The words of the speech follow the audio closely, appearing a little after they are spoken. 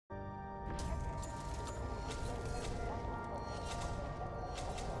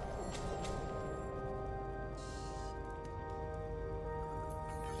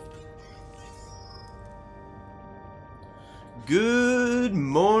Good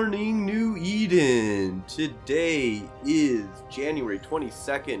morning, New Eden. Today is January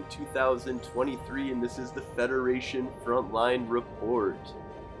 22nd, 2023, and this is the Federation Frontline Report.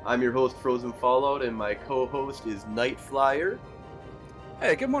 I'm your host, Frozen Fallout, and my co-host is Nightflyer.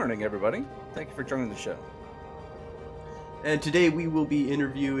 Hey, good morning, everybody. Thank you for joining the show. And today we will be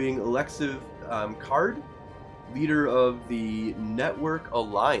interviewing Alekseyev Karrde, leader of the Network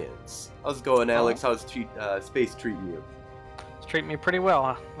Alliance. How's it going, Alex? How's space treating you? It's treating me pretty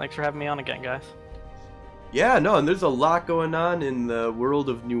well. Thanks for having me on again, guys. Yeah, no, and there's a lot going on in the world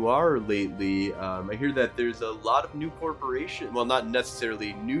of Noir lately. I hear that there's a lot of new corporations, well, not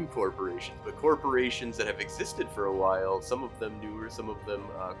necessarily new corporations, but corporations that have existed for a while. Some of them newer, some of them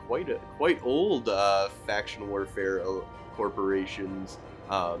quite old faction warfare corporations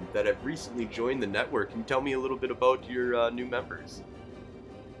that have recently joined the network. Can you tell me a little bit about your new members?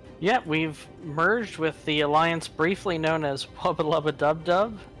 Yeah, we've merged with the alliance briefly known as Wubba Lubba Dub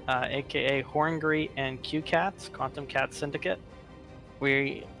Dub, aka Horngry and Q-Cats, Quantum Cat Syndicate.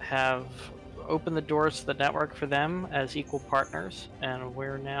 We have opened the doors to the network for them as equal partners, and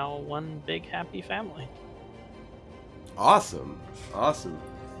we're now one big happy family. Awesome.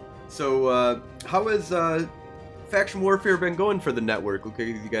 So, how has faction warfare been going for the network? Look like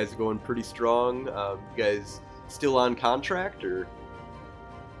you guys are going pretty strong. You guys still on contract, or?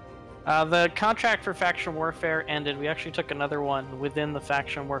 The contract for faction warfare ended. We actually took another one within the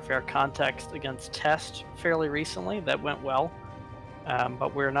faction warfare context against Test fairly recently. That went well,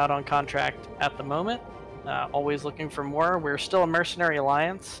 but we're not on contract at the moment. Always looking for more. We're still a mercenary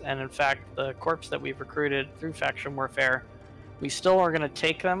alliance, and in fact, the corps that we've recruited through faction warfare, we still are going to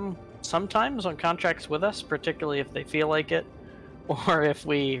take them sometimes on contracts with us, particularly if they feel like it, or if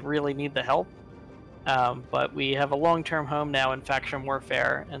we really need the help. But we have a long-term home now in faction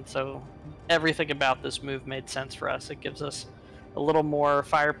warfare, and so everything about this move made sense for us. It gives us a little more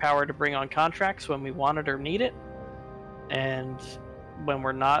firepower to bring on contracts when we want it or need it, and when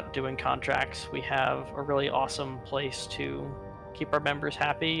we're not doing contracts, we have a really awesome place to keep our members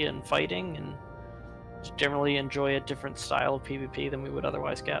happy and fighting, and just generally enjoy a different style of PvP than we would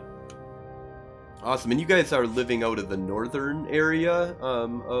otherwise get. Awesome, and you guys are living out of the northern area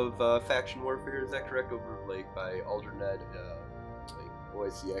of faction warfare, is that correct? Over like by Aldernet, like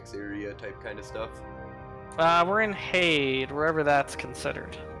OICX area type kind of stuff? We're in Haid, wherever that's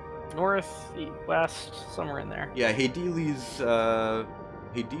considered. North, west, somewhere in there. Yeah, Haydeli's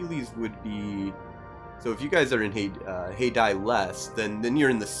would be... So if you guys are in Haydai Less, then you're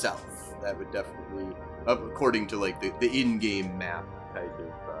in the south. That would definitely, according to like the in-game map kind of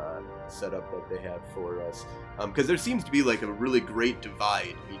setup that they have for us, because there seems to be like a really great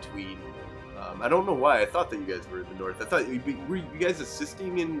divide between I don't know why I thought that you guys were in the north. I thought were you guys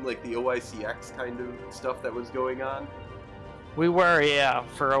assisting in like the OICX kind of stuff that was going on? We were, yeah,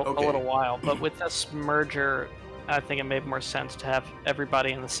 for a little while, but with this merger I think it made more sense to have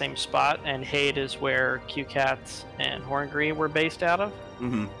everybody in the same spot, and Haid is where Q-Cats and Horngry were based out of.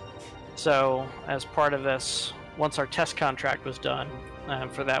 So as part of this, once our test contract was done,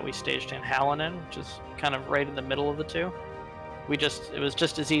 for that we staged in Hallinan, which is kind of right in the middle of the two. It was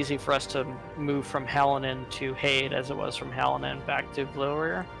just as easy for us to move from Hallinan to Haid as it was from Hallinan back to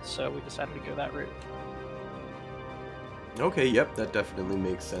Glorier, so we decided to go that route. Okay, yep, that definitely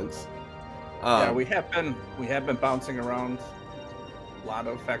makes sense. Yeah, we have been bouncing around a lot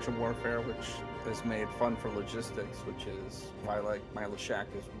of faction warfare, which has made fun for logistics, which is why like my shack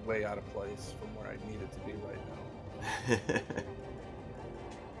is way out of place from where I need it to be right now.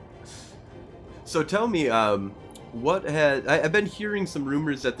 So tell me, what had I've been hearing some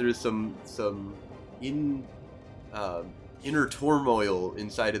rumors that there's some inner turmoil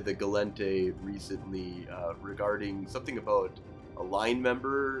inside of the Gallente recently regarding something about a line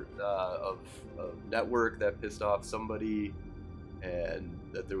member of network that pissed off somebody, and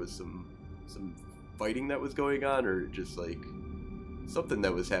that there was some fighting that was going on, or just like something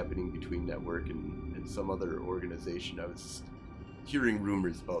that was happening between network and some other organization. I was hearing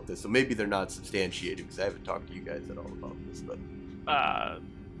rumors about this, so maybe they're not substantiated because I haven't talked to you guys at all about this. But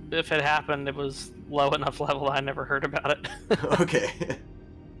if it happened, it was low enough level I never heard about it. Okay.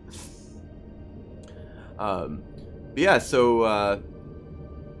 But yeah, so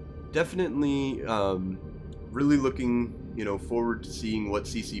definitely really looking forward to seeing what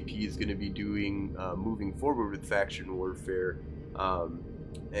CCP is going to be doing moving forward with faction warfare,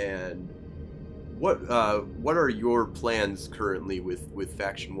 and what are your plans currently with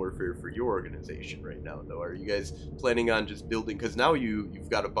faction warfare for your organization right now, though? Are you guys planning on just building, because now you've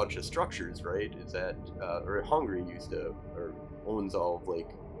got a bunch of structures, right? Is that or Hungary used to, or owns all of like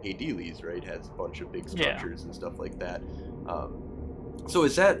Adeles, right? Has a bunch of big structures and stuff like that. So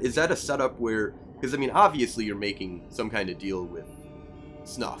is that a setup where, because I mean, obviously you're making some kind of deal with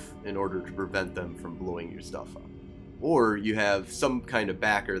Snuff in order to prevent them from blowing your stuff up, or you have some kind of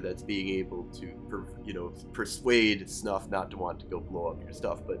backer that's being able to, persuade Snuff not to want to go blow up your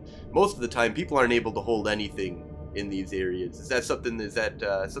stuff. But most of the time, people aren't able to hold anything in these areas. Is that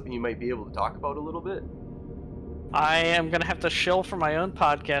something you might be able to talk about a little bit? I am going to have to shill for my own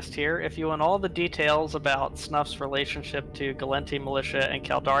podcast here. If you want all the details about Snuff's relationship to Gallente militia and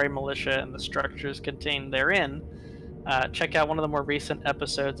Caldari militia and the structures contained therein, check out one of the more recent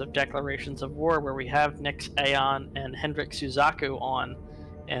episodes of Declarations of War, where we have Nyx Aeon and Hendrik Suzaku on,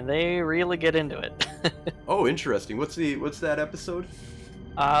 and they really get into it. Oh, interesting. What's that episode?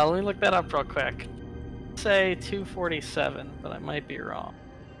 Let me look that up real quick. Say 247, but I might be wrong.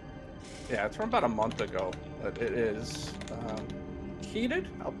 Yeah, it's from about a month ago, but it is heated.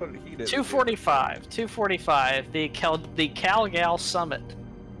 I'll put it heated. 245. The CalGal Summit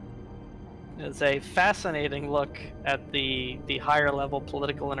is a fascinating look at the higher level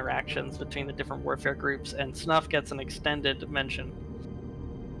political interactions between the different warfare groups, and Snuff gets an extended mention.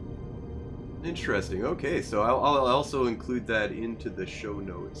 Interesting. Okay, so I'll also include that into the show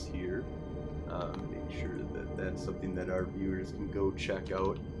notes here. Make sure that that's something that our viewers can go check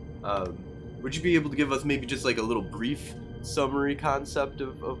out. Would you be able to give us maybe just like a little brief summary concept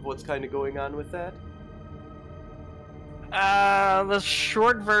of what's kind of going on with that? The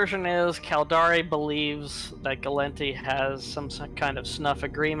short version is Caldari believes that Gallente has some kind of Snuff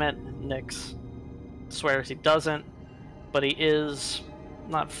agreement. Nyx swears he doesn't, but he is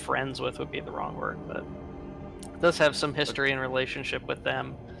not friends with would be the wrong word, but does have some history and relationship with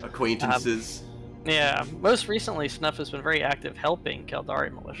them. Acquaintances. Yeah, most recently Snuff has been very active helping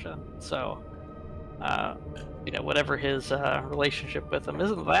Caldari militia, so whatever his relationship with them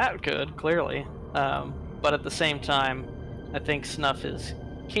isn't that good, clearly, but at the same time, I think Snuff is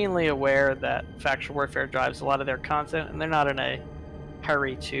keenly aware that factional warfare drives a lot of their content, and they're not in a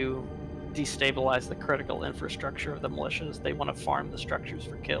hurry to destabilize the critical infrastructure of the militias. They want to farm the structures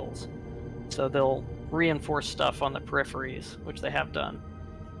for kills, so they'll reinforce stuff on the peripheries, which they have done,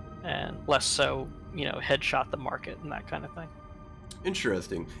 and less so, headshot the market and that kind of thing.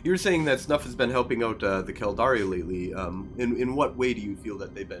 Interesting. You were saying that Snuff has been helping out the Caldari lately. In what way do you feel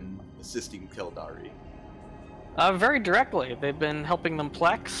that they've been assisting Caldari? Very directly. They've been helping them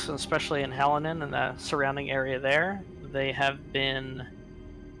plex, especially in Hallinan and the surrounding area there. They have been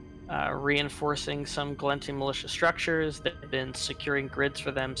reinforcing some Gallente militia structures. They've been securing grids for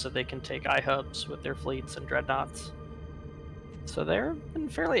them so they can take iHubs with their fleets and dreadnoughts. So they've been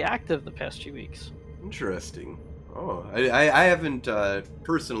fairly active the past few weeks. Interesting. Oh, I haven't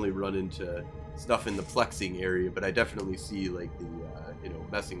personally run into Snuff in the plexing area, but I definitely see like the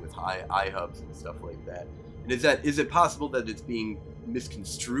messing with iHubs and stuff like that. And is it possible that it's being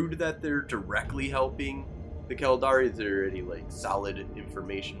misconstrued that they're directly helping the Caldari? Is there any like solid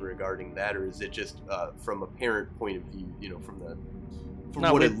information regarding that, or is it just from a parent point of view, from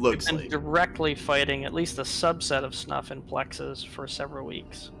what it looks like? We've been directly fighting at least a subset of Snuff in plexes for several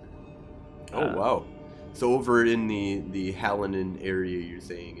weeks. Oh wow! So over in the Hallinan area, you're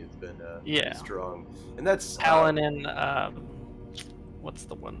saying has been strong, and that's Hallinan. What's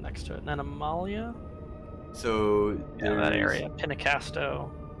the one next to it? Anomalia. So that area, Pinacasto.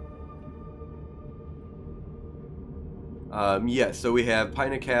 So we have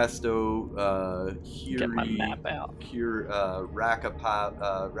Pinacasto, Hiri, get my map out.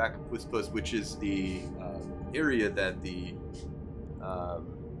 Rakapuspus, which is the area that the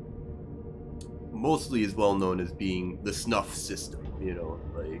mostly is well known as being the Snuff system.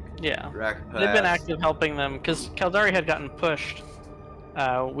 Rakapass. They've been active helping them because Caldari had gotten pushed.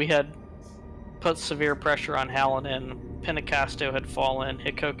 We had put severe pressure on Hallinan. Pinacasto had fallen,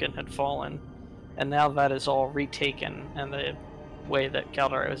 Hikokin had fallen, and now that is all retaken, and the way that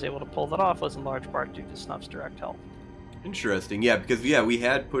Caldari was able to pull that off was in large part due to Snuff's direct help. Interesting, because we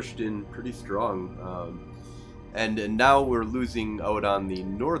had pushed in pretty strong, and now we're losing out on the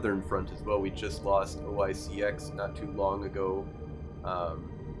northern front as well. We just lost OICX not too long ago,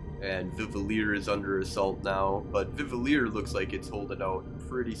 and Vivalier is under assault now, but Vivalier looks like it's holding out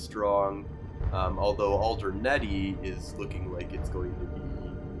pretty strong. Although Aldernetti is looking like it's going to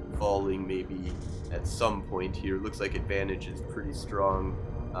be falling maybe at some point here. Looks like advantage is pretty strong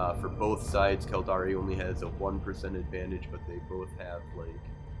for both sides. Caldari only has a 1% advantage, but they both have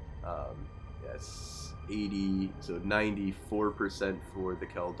 80, so 94% for the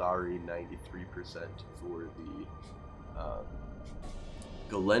Caldari, 93% for the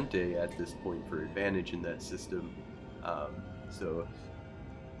Gallente at this point for advantage in that system. So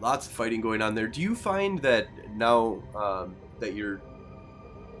lots of fighting going on there. Do you find that now that you're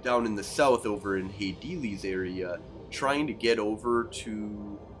down in the south over in Haydeli's area, trying to get over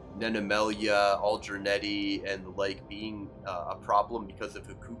to Nenemelia, Alderneti, and the like being a problem because of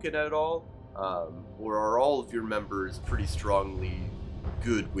Hakuken at all? Or are all of your members pretty strongly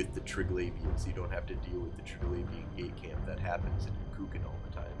good with the Triglavian, so you don't have to deal with the Triglavian gate camp that happens in Hakuken all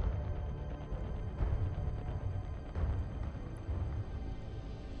the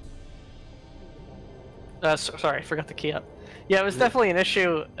time? Sorry, I forgot the key up. Yeah, it was definitely an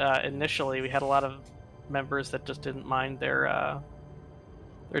issue initially. We had a lot of members that just didn't mind their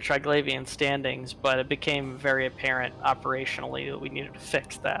Triglavian standings, but it became very apparent operationally that we needed to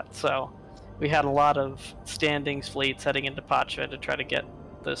fix that. So we had a lot of standings fleets heading into Pacha to try to get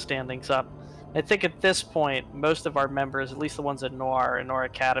those standings up. I think at this point, most of our members, at least the ones at Noir and Noir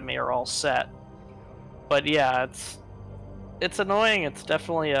Academy, are all set. But yeah, it's annoying. It's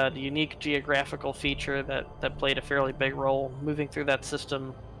definitely a unique geographical feature that played a fairly big role. Moving through that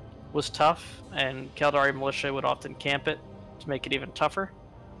system was tough, and Caldari Militia would often camp it to make it even tougher.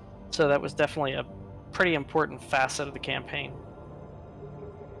 So that was definitely a pretty important facet of the campaign.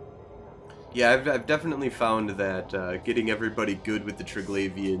 Yeah, I've definitely found that getting everybody good with the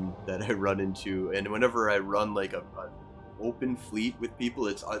Triglavian that I run into, and whenever I run like an open fleet with people,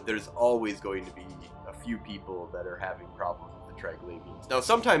 it's there's always going to be a few people that are having problems with the Triglavians. Now,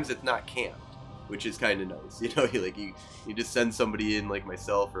 sometimes it's not camped, which is kind of nice. You know, you just send somebody in like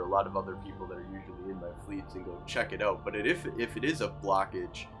myself or a lot of other people that are usually in my fleets and go check it out. But if it is a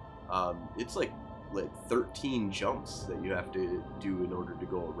blockage, it's like 13 jumps that you have to do in order to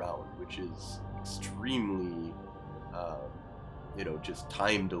go around, which is extremely, just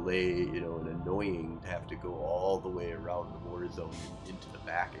time delay, and annoying to have to go all the way around the war zone into the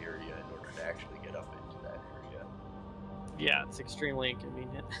back area in order to actually get up into that area. Yeah, it's extremely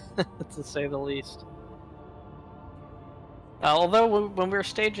inconvenient, to say the least. Although when we were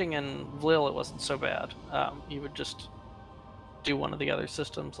staging in Vlil, it wasn't so bad. You would just do one of the other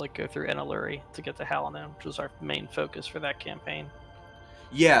systems, like go through Enaluri to get to Halanan, which was our main focus for that campaign.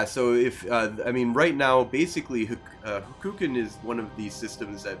 Yeah, so if, right now, basically, Hakuken is one of these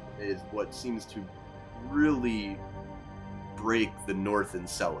systems that is what seems to really break the north and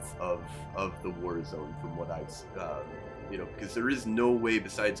south of the war zone from what I've, because there is no way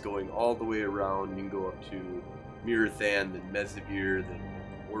besides going all the way around. You can go up to Mirathan, then Mezavir, then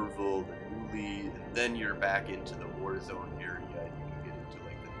Orville, then Uli, and then you're back into the war zone area, and you can get into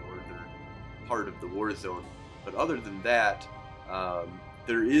like the northern part of the war zone. But other than that,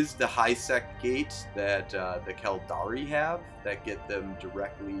 there is the high sect gate that the Caldari have that get them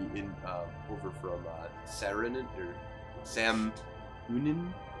directly in over from Saranin or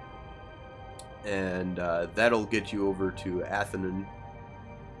Samunin, and that'll get you over to Athenin.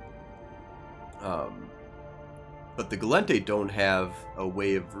 But the Gallente don't have a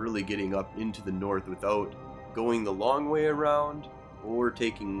way of really getting up into the north without going the long way around or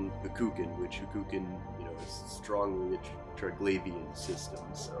taking Hakuken, which Hakuken, is strongly a Triglavian system.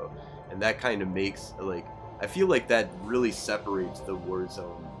 So, and that kind of makes, I feel like that really separates the war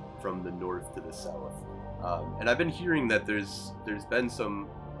zone from the north to the south. And I've been hearing that there's been some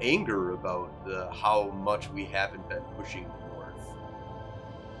anger about how much we haven't been pushing the north.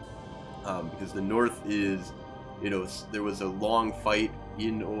 Because the north is, there was a long fight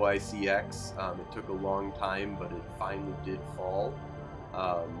in OICX. It took a long time, but it finally did fall.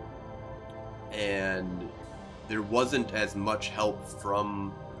 And there wasn't as much help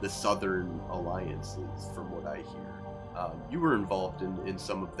from the southern alliances, from what I hear. You were involved in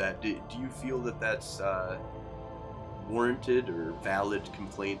some of that. Do you feel that that's warranted or valid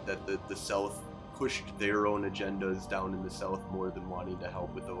complaint that the South pushed their own agendas down in the South more than wanting to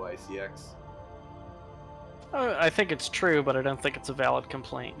help with OICX? I think it's true, but I don't think it's a valid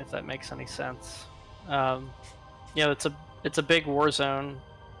complaint, if that makes any sense. It's a big war zone.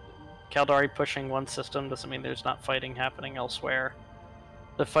 Caldari pushing one system doesn't mean there's not fighting happening elsewhere.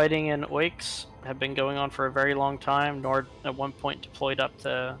 The fighting in Oix have been going on for a very long time. Nord at one point deployed up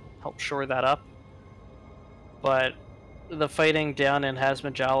to help shore that up. But the fighting down in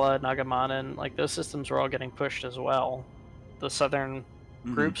Hazmajala, Nagamanan, those systems were all getting pushed as well. The southern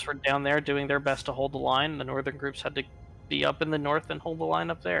groups were down there doing their best to hold the line. The northern groups had to be up in the north and hold the line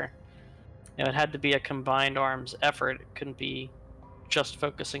up there. It had to be a combined arms effort. It couldn't be just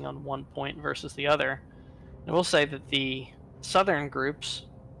focusing on one point versus the other. I will say that the southern groups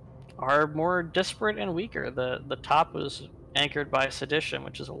are more disparate and weaker. The top was anchored by Sedition,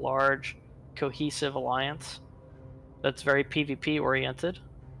 which is a large, cohesive alliance that's very PvP oriented.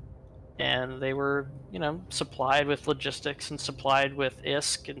 and they were, supplied with logistics and supplied with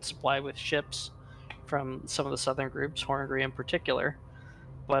ISK and supplied with ships from some of the southern groups, Horngry in particular.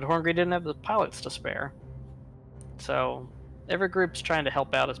 But Horngry didn't have the pilots to spare. So every group's trying to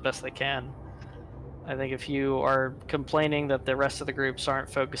help out as best they can. I think if you are complaining that the rest of the groups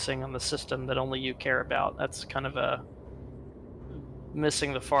aren't focusing on the system that only you care about, that's kind of a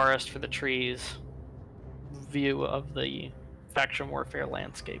missing the forest for the trees view of the faction warfare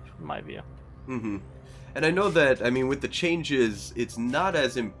landscape, in my view. Mm-hmm. And I know that, I mean, with the changes, it's not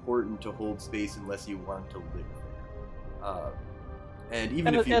as important to hold space unless you want to live there. And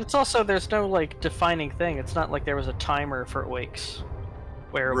even if you... it's also, there's no, like, defining thing. It's not like there was a timer for Oiks,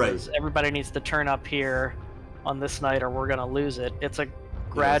 where it was everybody needs to turn up here on this night or we're going to lose it. It's a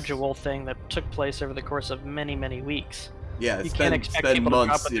gradual thing that took place over the course of many, many weeks. Yeah, you can't expect people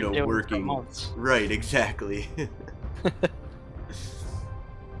months, to drop working. Months. Right, exactly.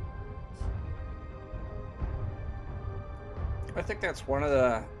 I think that's one of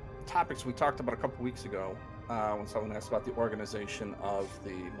the topics we talked about a couple weeks ago when someone asked about the organization of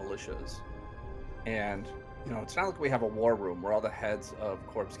the militias. And, it's not like we have a war room where all the heads of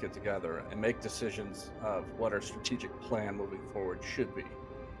corps get together and make decisions of what our strategic plan moving forward should be.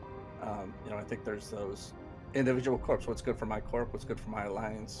 I think there's those individual corps. What's good for my corps? What's good for my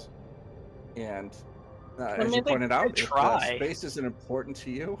alliance? And as you pointed out, if space isn't important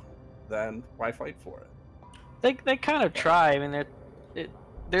to you, then why fight for it? They kind of try. I mean,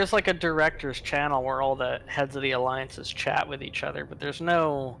 there's like a director's channel where all the heads of the alliances chat with each other, but there's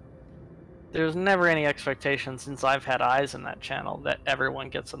never any expectation, since I've had eyes in that channel, that everyone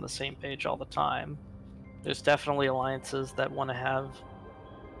gets on the same page all the time. There's definitely alliances that want to have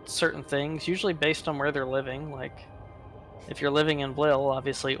certain things, usually based on where they're living. Like, if you're living in Blil,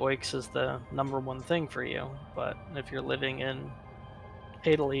 obviously Oiks is the #1 thing for you, but if you're living in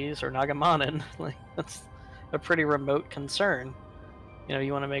Adeliz or Nagamanen, like, that's a pretty remote concern.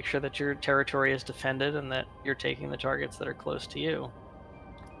 You want to make sure that your territory is defended and that you're taking the targets that are close to you.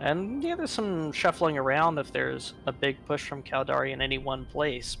 And yeah, there's some shuffling around if there's a big push from Caldari in any one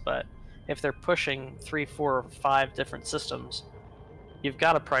place, but if they're pushing 3, 4, or 5 different systems, you've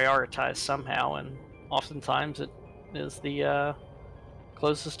got to prioritize somehow, and oftentimes it is the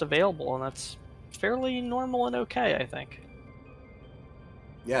closest available, and that's fairly normal and okay, I think.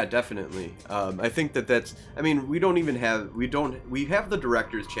 Yeah, definitely. I think that's, I mean, we have the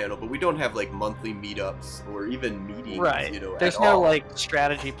director's channel, but we don't have like monthly meetups or even meetings, right. There's no like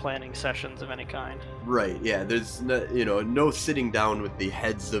strategy planning sessions of any kind. Right, yeah, there's no, no sitting down with the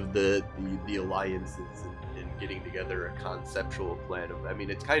heads of the alliances and getting together a conceptual plan of, I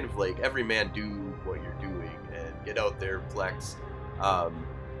mean, it's kind of like every man do what you're doing and get out there, flex.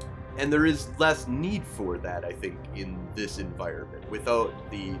 And there is less need for that, I think, in this environment. Without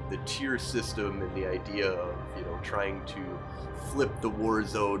the tier system and the idea of, trying to flip the war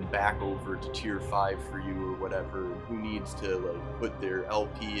zone back over to tier 5 for you or whatever, who needs to, like, put their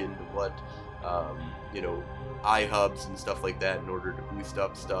LP into what, iHubs and stuff like that in order to boost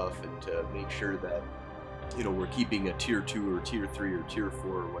up stuff and to make sure that, we're keeping a tier 2 or tier 3 or tier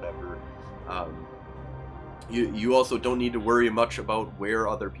 4 or whatever. You also don't need to worry much about where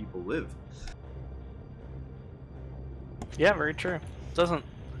other people live. Yeah, very true. It doesn't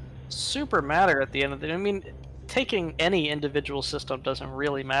super matter at the end of the day. I mean, taking any individual system doesn't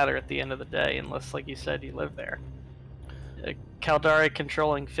really matter at the end of the day, unless, like you said, you live there. Caldari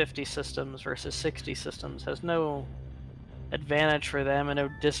controlling 50 systems versus 60 systems has no advantage for them and no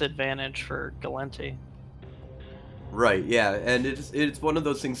disadvantage for Gallente. Right, yeah, and it's one of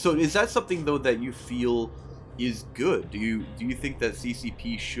those things. So is that something, though, that you feel is good? Do you think that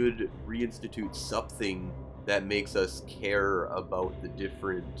CCP should reinstitute something that makes us care about the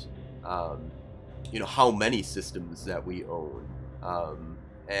different, how many systems that we own,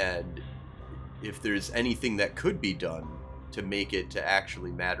 and if there's anything that could be done to make it to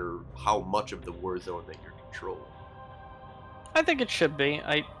actually matter how much of the war zone that you're controlling? I think it should be.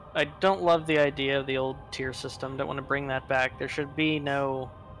 I don't love the idea of the old tier system. Don't want to bring that back. There shouldn't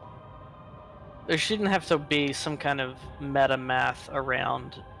have to be some kind of meta math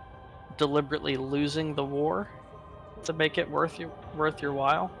around deliberately losing the war to make it worth your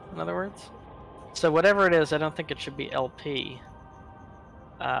while, in other words. So whatever it is, I don't think it should be LP.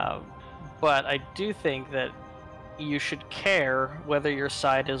 But I do think that you should care whether your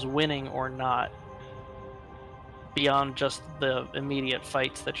side is winning or not, beyond just the immediate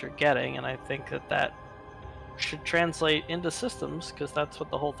fights that you're getting, and I think that should translate into systems, because that's what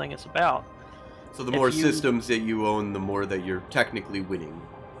the whole thing is about. So the more systems that you own, the more that you're technically winning.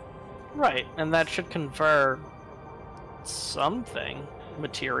 Right, and that should confer something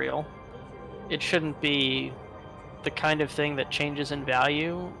material. it shouldn't be the kind of thing that changes in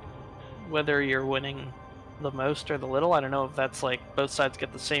value whether you're winning the most or the little. I don't know if that's like both sides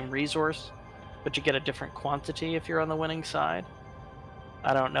get the same resource, but you get a different quantity if you're on the winning side.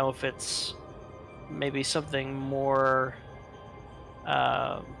 I don't know if it's maybe something more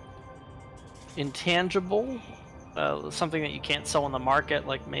intangible, something that you can't sell on the market,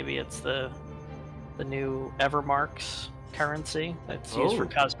 like maybe it's the new Evermarks currency that's used for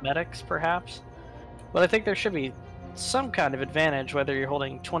cosmetics, perhaps. But I think there should be some kind of advantage whether you're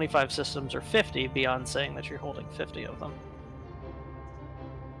holding 25 systems or 50 beyond saying that you're holding 50 of them.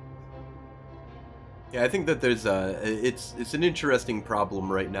 Yeah, I think that there's it's an interesting problem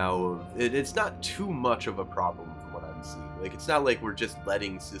right now. It's not too much of a problem from what I'm seeing. Like, it's not like we're just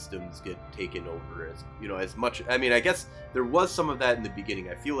letting systems get taken over as much. I mean, I guess there was some of that in the beginning.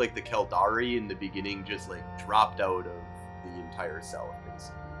 I feel like the Caldari in the beginning just like dropped out of the entire South,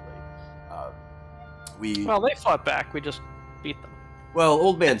 basically. Well, they fought back. We just beat them. Well,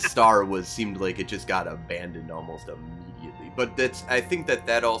 Old Man Star seemed like it just got abandoned almost immediately. But I think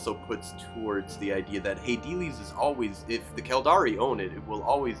that also puts towards the idea that Delis is always, if the Caldari own it, it will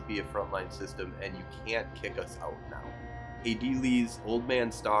always be a frontline system, and you can't kick us out now. Delis, Old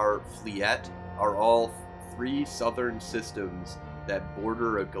Man Star, Fleet are all 3 southern systems that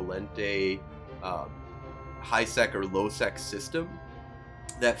border a Gallente high-sec or low-sec system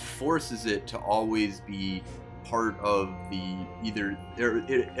that forces it to always be part of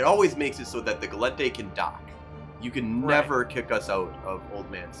it always makes it so that the Gallente can dock. You can never kick us out of Old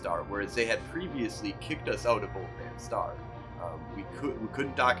Man Star, whereas they had previously kicked us out of Old Man Star. We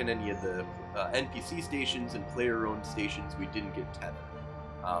couldn't dock in any of the NPC stations and player-owned stations. We didn't get tethered,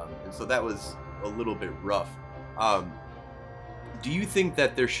 and so that was a little bit rough. Do you think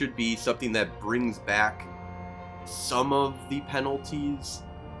that there should be something that brings back some of the penalties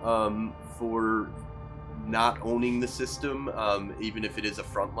for not owning the system, even if it is a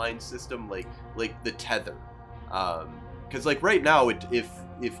frontline system, like the tether? Because like right now, if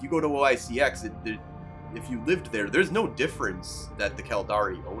you go to OICX, if you lived there, there's no difference that the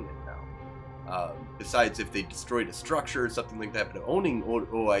Caldari own it now. Besides if they destroyed a structure or something like that, but owning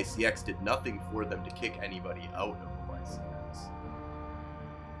OICX did nothing for them to kick anybody out of OICX.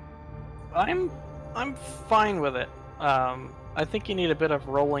 I'm fine with it. I think you need a bit of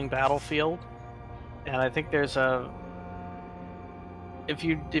rolling battlefield, and I think there's if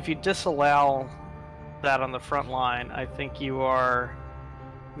you disallow that on the front line, I think you are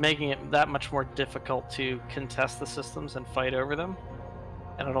making it that much more difficult to contest the systems and fight over them,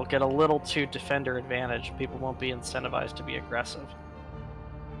 and it'll get a little too defender advantage. People won't be incentivized to be aggressive.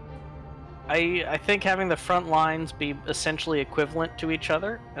 I think having the front lines be essentially equivalent to each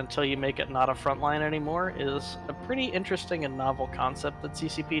other until you make it not a front line anymore is a pretty interesting and novel concept that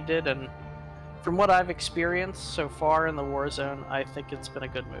CCP did, and from what I've experienced so far in the Warzone, I think it's been a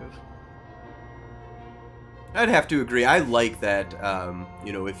good move. I'd have to agree. I like that.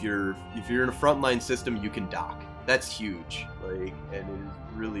 If you're in a frontline system, you can dock. That's huge. And it is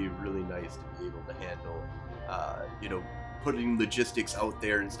really, really nice to be able to handle, putting logistics out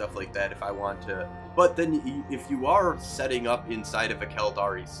there and stuff like that if I want to. But then if you are setting up inside of a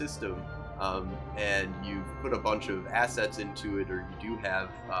Caldari system, and you've put a bunch of assets into it, or you do have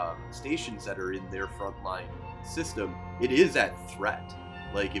stations that are in their frontline system, it is at threat.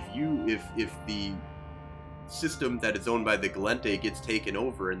 Like if the system that is owned by the Gallente gets taken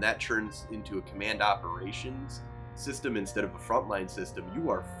over and that turns into a command operations system instead of a frontline system, you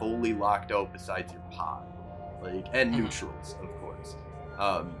are fully locked out besides your pod, and neutrals, of course.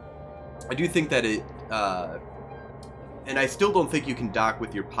 I do think that it, and I still don't think you can dock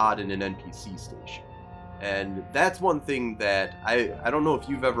with your pod in an NPC station. And that's one thing that I don't know if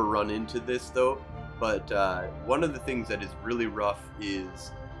you've ever run into this though, but one of the things that is really rough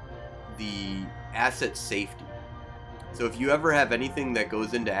is the asset safety. So if you ever have anything that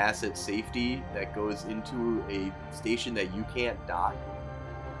goes into asset safety that goes into a station that you can't dock,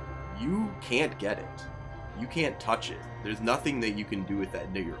 you can't get it. You can't touch it. There's nothing that you can do with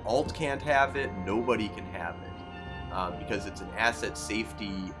that. Your alt can't have it. Nobody can have it. Because it's an asset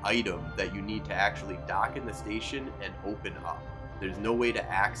safety item that you need to actually dock in the station and open up. There's no way to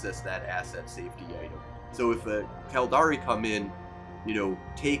access that asset safety item. So if a Caldari come in,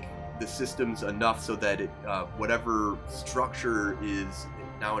 take the systems enough so that whatever structure is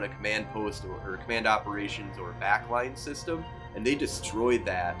now in a command post or a command operations or a backline system, and they destroy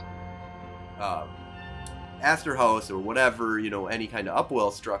that Aster House or whatever, any kind of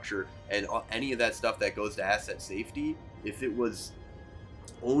upwell structure, and any of that stuff that goes to asset safety, if it was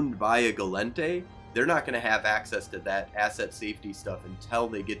owned by a Gallente, they're not going to have access to that asset safety stuff until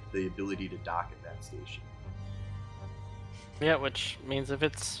they get the ability to dock at that station. Yeah, which means if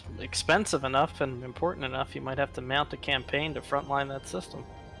it's expensive enough and important enough, you might have to mount a campaign to frontline that system.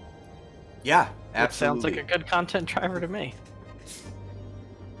 Yeah, absolutely. It sounds like a good content driver to me.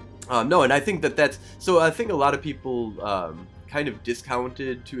 No, and I think that's... So I think a lot of people kind of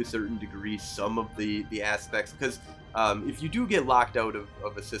discounted, to a certain degree, some of the aspects, because if you do get locked out of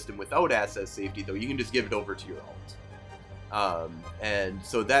a system without asset safety, though, you can just give it over to your alt. And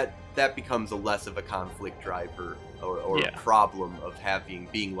so that becomes a less of a conflict driver or a problem of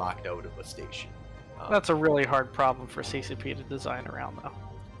being locked out of a station. That's a really hard problem for CCP to design around, though.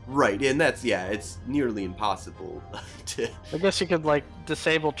 Right, and that's, it's nearly impossible to... I guess you could, like,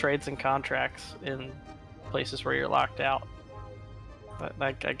 disable trades and contracts in places where you're locked out. But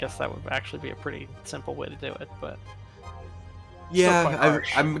I guess that would actually be a pretty simple way to do it, but... Yeah,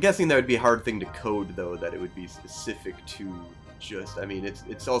 I'm guessing that would be a hard thing to code, though, that it would be specific to just... I mean,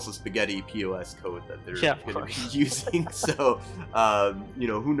 it's also spaghetti POS code that they're going to be using, so,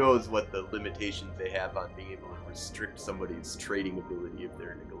 who knows what the limitations they have on being able to restrict somebody's trading ability if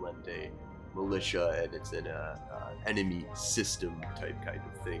they're in a Gallente militia and it's in a enemy system type kind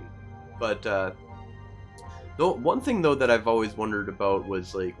of thing. But one thing, though, that I've always wondered about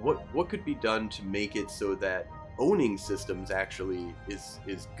was, like, what could be done to make it so that owning systems actually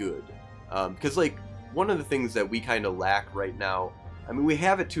is good, because, like, one of the things that we kind of lack right now, I mean, we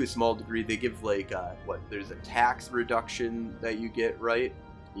have it to a small degree. They give, like, there's a tax reduction that you get, right?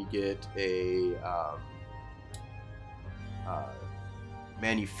 You get a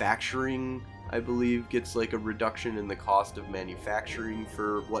manufacturing, I believe, gets, like, a reduction in the cost of manufacturing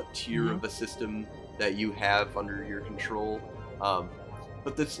for what tier of a system that you have under your control.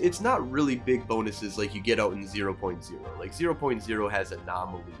 But it's not really big bonuses like you get out in 0.0. Like, 0.0 has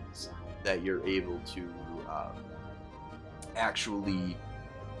anomalies that you're able to actually,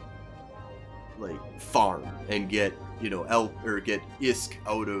 like, farm and get, get ISK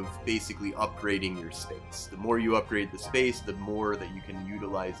out of basically upgrading your space. The more you upgrade the space, the more that you can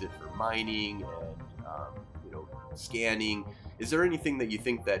utilize it for mining and, scanning. Is there anything that you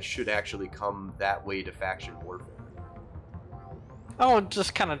think that should actually come that way to faction warfare? Oh, it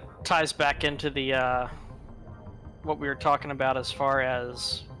just kind of ties back into the what we were talking about as far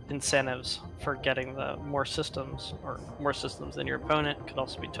as incentives for getting the more systems, or more systems than your opponent. Could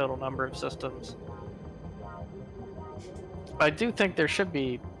also be total number of systems. I do think there should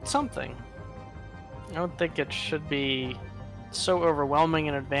be something. I don't think it should be so overwhelming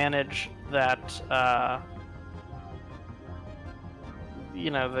an advantage that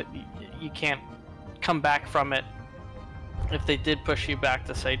that you can't come back from it. If they did push you back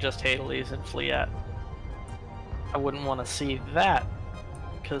to, say, just Hadalese and Fleet, I wouldn't want to see that,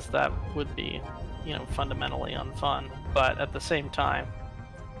 because that would be, fundamentally unfun. But at the same time,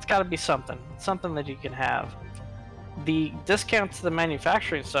 it's got to be something that you can have. The discounts to the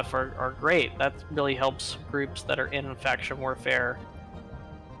manufacturing stuff are great. That really helps groups that are in faction warfare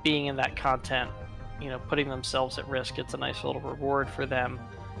being in that content, putting themselves at risk. It's a nice little reward for them.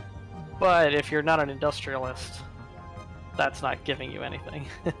 But if you're not an industrialist, that's not giving you anything.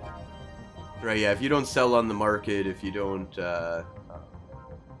 Right, yeah, if you don't sell on the market, if you don't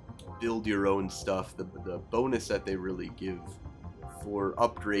build your own stuff, the bonus that they really give for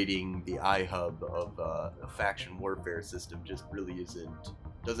upgrading the iHub of a faction warfare system just really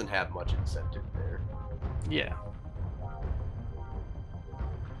doesn't have much incentive there. Yeah.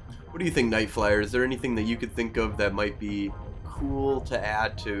 What do you think, Nightflyer? Is there anything that you could think of that might be cool to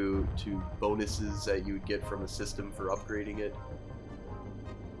add to bonuses that you would get from a system for upgrading it?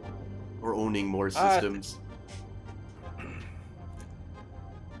 Or owning more systems?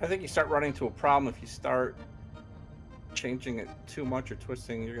 I think you start running into a problem if you start changing it too much or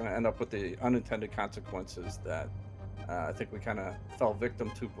twisting. You're going to end up with the unintended consequences that I think we kind of fell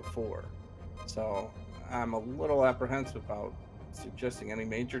victim to before. So I'm a little apprehensive about suggesting any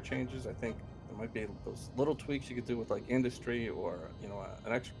major changes. I think there might be those little tweaks you could do with, like, industry, or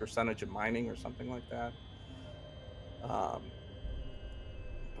an extra percentage of mining or something like that.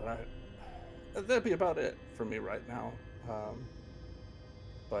 But that'd be about it for me right now.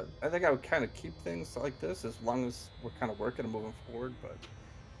 But I think I would kind of keep things like this as long as we're kind of working and moving forward. But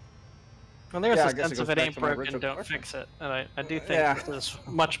well, there's a sense if it ain't broken, don't fix it. And I do think this is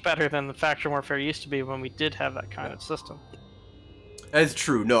much better than the faction warfare used to be when we did have that kind of system. That's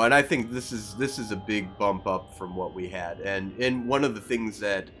true. No, and I think this is a big bump up from what we had. And one of the things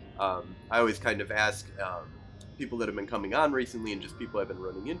that I always kind of ask people that have been coming on recently, and just people I've been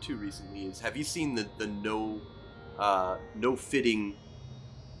running into recently, is, have you seen the no fitting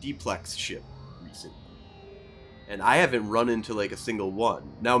Deplex ship recently. And I haven't run into like a single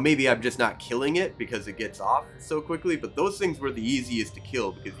one. Now maybe I'm just not killing it because it gets off so quickly, but those things were the easiest to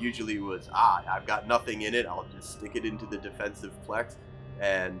kill because usually it was, I've got nothing in it, I'll just stick it into the defensive plex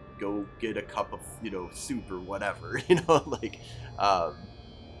and go get a cup of, you know, soup or whatever, you know, like,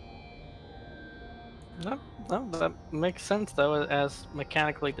 that makes sense though, as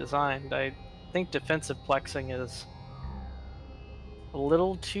mechanically designed. I think defensive plexing is a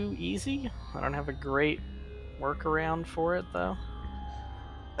little too easy. I don't have a great workaround for it though.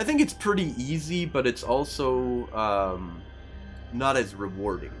 I think it's pretty easy, but it's also not as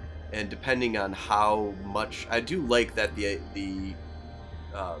rewarding. And depending on how much, I do like that the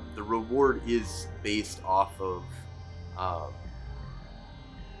reward is based off of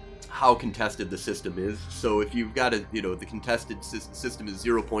how contested the system is. So if you've got a, you know, the contested system is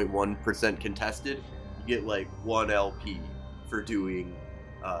 0.1% contested, you get like 1 LP for doing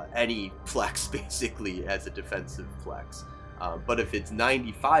any plex basically as a defensive plex. But if it's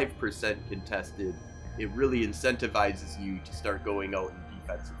 95% contested, it really incentivizes you to start going out and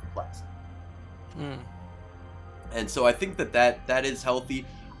defensive plexing. And so I think that is healthy.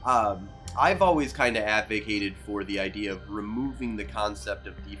 I've always kind of advocated for the idea of removing the concept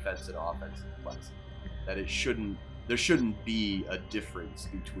of defense and offensive plexing. That there shouldn't be a difference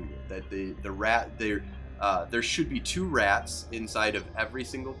between it. That there should be 2 rats inside of every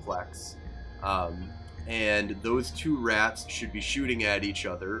single plex, and those 2 rats should be shooting at each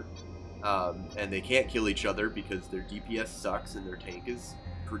other, and they can't kill each other because their DPS sucks and their tank is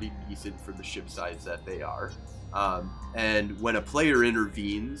pretty decent for the ship size that they are. And when a player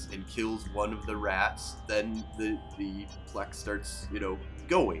intervenes and kills one of the rats, then the plex starts, you know,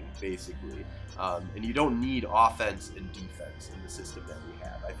 going basically. And you don't need offense and defense in the system that we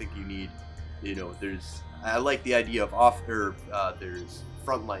have. I think you need, you know, I like the idea of there's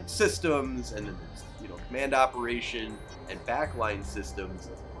frontline systems, and then there's, you know, command operation and backline systems.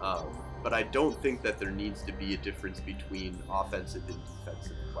 But I don't think that there needs to be a difference between offensive and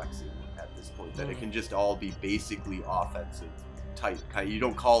defensive plexing at this point. That it can just all be basically offensive type. You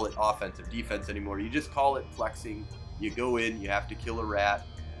don't call it offensive defense anymore. You just call it plexing. You go in, you have to kill a rat.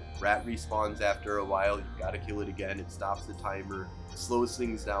 Rat respawns after a while. You've got to kill it again. It stops the timer, slows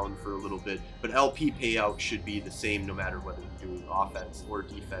things down for a little bit. But LP payout should be the same no matter whether you're doing offense or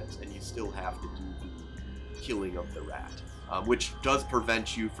defense, and you still have to do the killing of the rat. Which does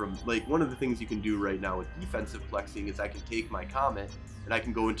prevent you from, like, one of the things you can do right now with defensive plexing is I can take my comet and I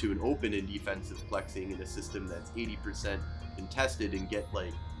can go into an open in defensive plexing in a system that's 80% contested and get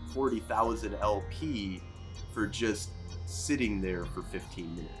like 40,000 LP for just sitting there for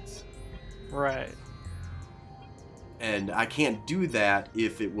 15 minutes. Right. And I can't do that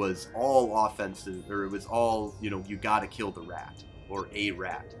if it was all offensive, or it was all, you know, you gotta kill the rat or a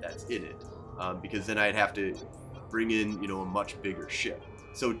rat that's in it, because then I'd have to bring in, you know, a much bigger ship.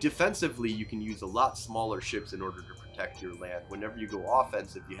 So defensively, you can use a lot smaller ships in order to protect your land. Whenever you go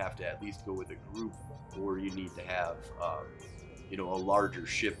offensive, you have to at least go with a group, or you need to have, you know, a larger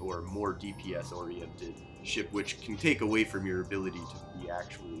ship or more DPS oriented ship, which can take away from your ability to be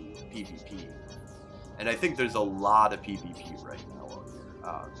actually PvP. And I think there's a lot of PvP right now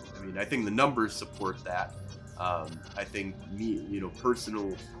out there. I mean, I think the numbers support that. I think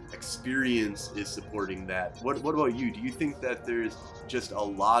personal experience is supporting that. What about you? Do you think that there's just a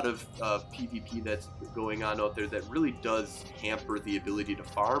lot of PvP that's going on out there that really does hamper the ability to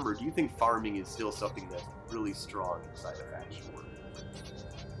farm, or do you think farming is still something that's really strong inside of faction work?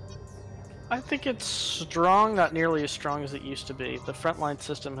 I think it's strong, not nearly as strong as it used to be. The frontline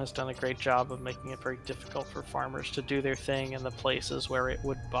system has done a great job of making it very difficult for farmers to do their thing in the places where it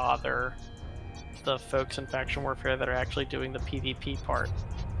would bother the folks in faction warfare that are actually doing the PvP part.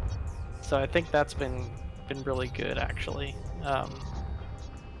 So I think that's been really good, actually.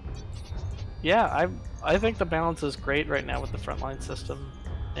 Yeah, I think the balance is great right now with the frontline system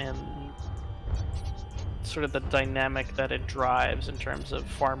and sort of the dynamic that it drives in terms of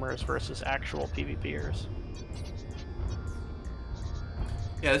farmers versus actual PvPers.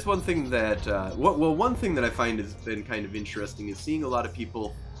 Yeah, that's one thing that one thing that I find has been kind of interesting is seeing a lot of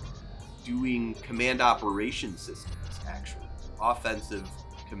people doing command operation systems, actually. Offensive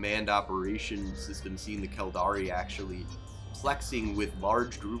command operation systems, seeing the Keldari actually plexing with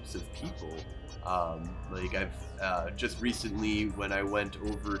large groups of people. Like I've just recently, when I went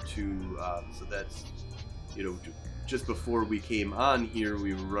over to, so that's, you know, just before we came on here,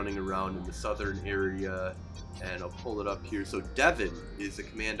 we were running around in the southern area, and I'll pull it up here. So Devon is a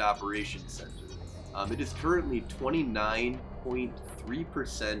command operations center. It is currently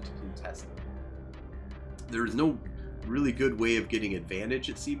 29.3% contested. There is no really good way of getting advantage,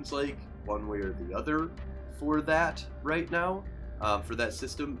 it seems like, one way or the other for that right now, for that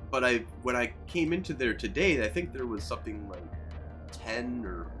system. But when I came into there today, I think there was something like 10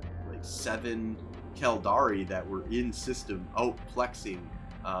 or like 7 Caldari that were in system outplexing.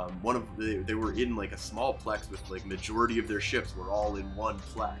 They were in like a small plex with like majority of their ships were all in one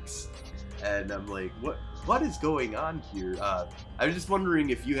plex, and I'm like, what is going on here? I was just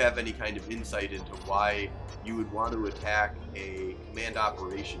wondering if you have any kind of insight into why you would want to attack a command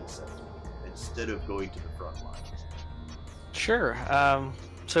operations center instead of going to the front line. Sure.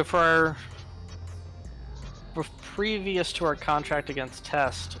 So previous to our contract against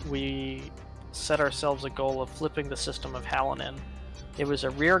Test, we set ourselves a goal of flipping the system of Hallinan. It was a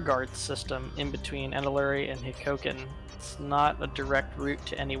rearguard system in between Endeluri and Hikokin. It's not a direct route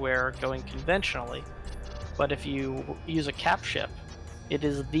to anywhere going conventionally, but if you use a cap ship, it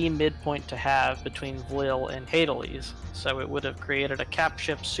is the midpoint to have between Vlil and Hades, so it would have created a cap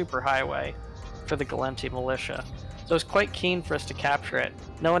ship superhighway for the Gallente militia. So I was quite keen for us to capture it.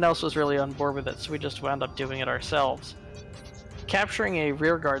 No one else was really on board with it, so we just wound up doing it ourselves. Capturing a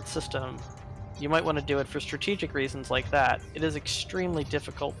rearguard system, you might want to do it for strategic reasons like that. It is extremely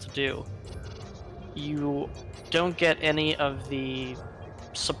difficult to do. You don't get any of the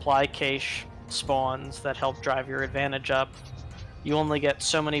supply cache spawns that help drive your advantage up. You only get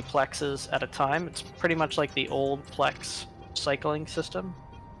so many plexes at a time. It's pretty much like the old plex cycling system.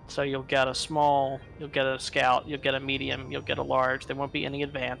 So you'll get a small, you'll get a scout, you'll get a medium, you'll get a large. There won't be any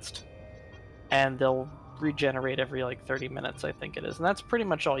advanced. And they'll regenerate every like 30 minutes, I think it is. And that's pretty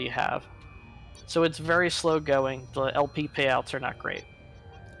much all you have. So it's very slow going. The LP payouts are not great.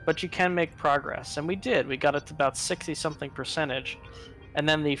 But you can make progress. And we did. We got it to about 60-something percentage. And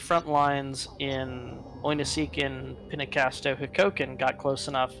then the front lines in Oinasikin, Pinacasto, Hikokin got close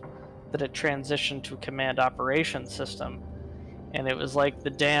enough that it transitioned to a command operations system. And it was like the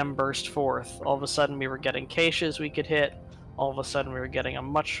dam burst forth. All of a sudden we were getting caches we could hit. All of a sudden we were getting a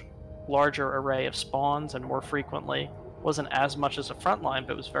much larger array of spawns and more frequently. It wasn't as much as a front line,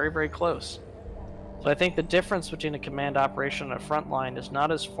 but it was very, very close. So I think the difference between a command operation and a front line is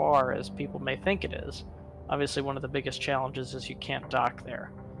not as far as people may think it is. Obviously, one of the biggest challenges is you can't dock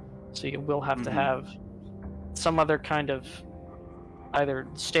there. So you will have to have some other kind of either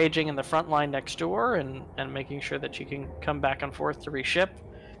staging in the front line next door and making sure that you can come back and forth to reship,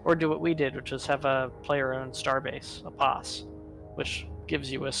 or do what we did, which is have a player-owned starbase, a POS, which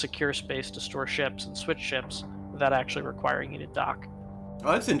gives you a secure space to store ships and switch ships without actually requiring you to dock.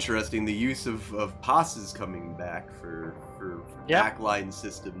 Oh, that's interesting. The use of POSs coming back for backline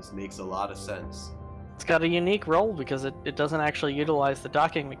systems makes a lot of sense. It's got a unique role because it doesn't actually utilize the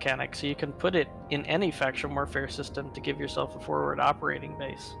docking mechanic, so you can put it in any faction warfare system to give yourself a forward operating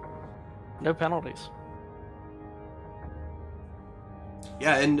base. No penalties.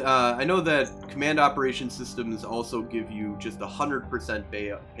 Yeah, and I know that command operation systems also give you just 100%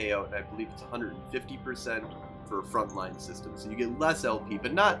 payout, and I believe it's 150% for frontline systems. So you get less LP,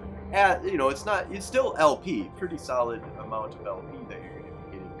 but not at, it's still LP, pretty solid amount of LP that you're going to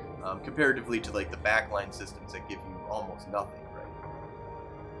be getting, comparatively to like the backline systems that give you almost nothing, right?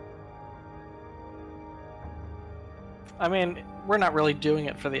 I mean, we're not really doing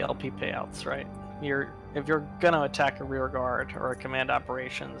it for the LP payouts, right? If you're going to attack a rear guard or a command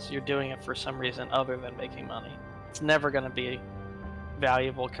operations, you're doing it for some reason other than making money. It's never going to be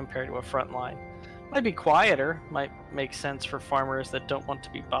valuable compared to a front line. Might be quieter, might make sense for farmers that don't want to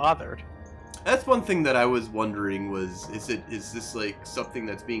be bothered. That's one thing that I was wondering was, is this like something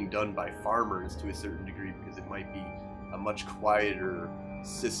that's being done by farmers to a certain degree, because it might be a much quieter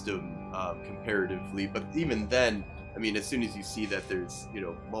system comparatively, but even then, I mean, as soon as you see that there's,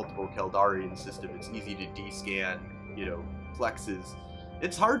 multiple Caldari in the system, it's easy to descan, plexes.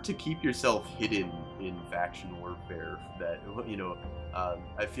 It's hard to keep yourself hidden in faction warfare that,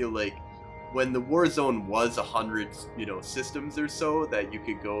 I feel like when the war zone was 100, systems or so, that you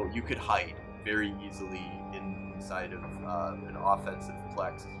could hide very easily inside of an offensive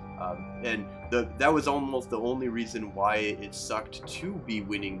plex. And that was almost the only reason why it sucked to be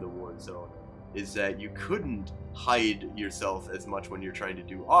winning the war zone, is that you couldn't hide yourself as much when you're trying to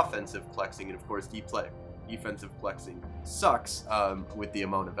do offensive plexing, and of course defensive plexing sucks with the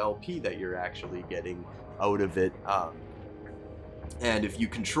amount of LP that you're actually getting out of it. And if you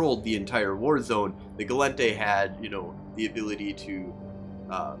controlled the entire war zone, the Gallente had, the ability to,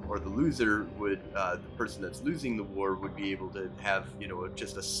 or the loser would, the person that's losing the war would be able to have,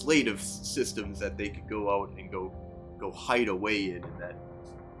 just a slate of systems that they could go out and go hide away in, and that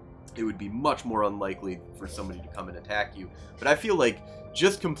it would be much more unlikely for somebody to come and attack you. But I feel like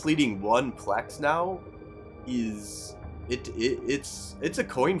just completing one plex now is it's a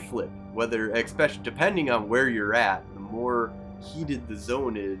coin flip, whether, especially depending on where you're at, the more heated the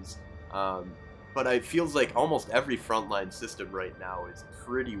zone is. But it feels like almost every frontline system right now is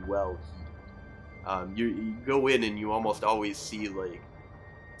pretty well heated. You go in and you almost always see like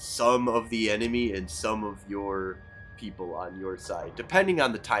some of the enemy and some of your people on your side, depending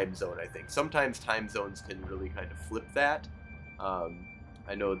on the time zone. I think sometimes time zones can really kind of flip that.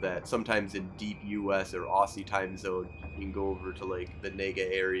 I know that sometimes in deep US or Aussie time zone, you can go over to like the Nega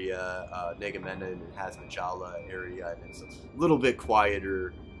area, Negamenon and Hazmachala area, and it's a little bit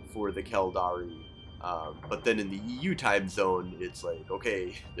quieter for the Keldari. But then in the EU time zone, it's like,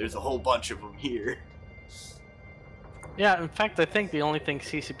 okay, there's a whole bunch of them here. Yeah, in fact, I think the only thing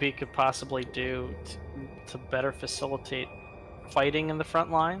CCP could possibly do to better facilitate fighting in the front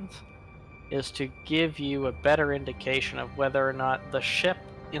lines is to give you a better indication of whether or not the ship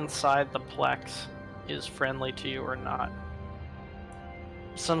inside the Plex is friendly to you or not.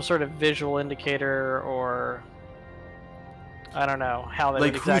 Some sort of visual indicator, or I don't know how they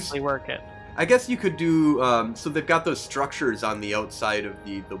like would exactly work it. I guess you could do, so they've got those structures on the outside of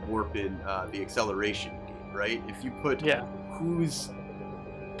the warp in the acceleration game, right? If you put who's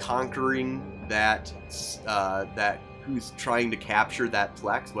conquering that, who's trying to capture that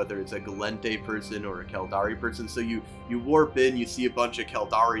Plex, whether it's a Gallente person or a Keldari person, so you warp in, you see a bunch of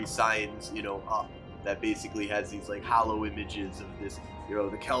Keldari signs, you know, up, that basically has these like hollow images of this, you know,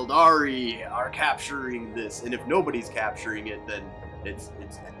 the Keldari are capturing this, and if nobody's capturing it, then it's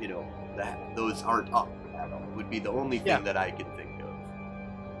you know, that those aren't up at all, would be the only thing that I could think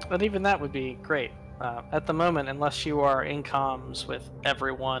of. But even that would be great. At the moment, unless you are in comms with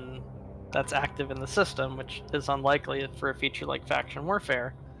everyone that's active in the system, which is unlikely for a feature like Faction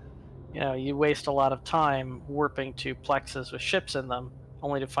Warfare, you know, you waste a lot of time warping to plexes with ships in them,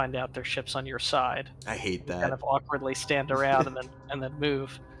 only to find out there's ships on your side. I hate that. Kind of awkwardly stand around and then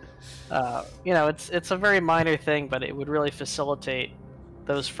move. You know, it's a very minor thing, but it would really facilitate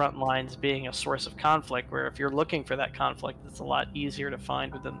those front lines being a source of conflict, where if you're looking for that conflict, it's a lot easier to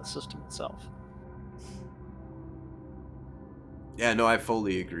find within the system itself. Yeah, no, I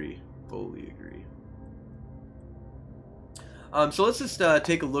fully agree. Fully agree. So let's just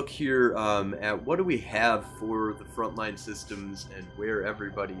take a look here at what do we have for the frontline systems and where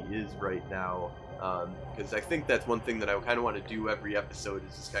everybody is right now. Because I think that's one thing that I kind of want to do every episode,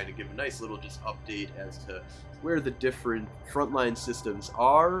 is just kind of give a nice little just update as to where the different frontline systems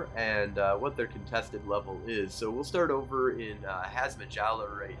are and what their contested level is. So we'll start over in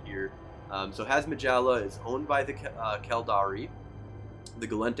Hazmachala right here. So Hazmachala is owned by the Keldari. The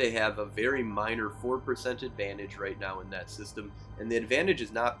Gallente have a very minor 4% advantage right now in that system, and the advantage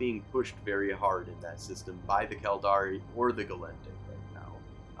is not being pushed very hard in that system by the Keldari or the Gallente right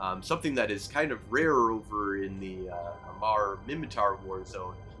now. Something that is kind of rare over in the Amar Mimitar war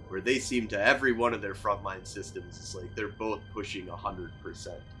zone, where they seem to, every one of their frontline systems is like they're both pushing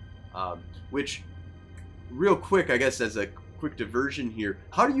 100%. Which, real quick, I guess as a quick diversion here,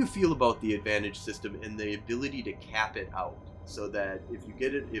 how do you feel about the advantage system and the ability to cap it out? So that if you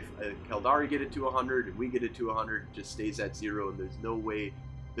get it, if Keldari get it to 100 and we get it to 100, it just stays at 0, and there's no way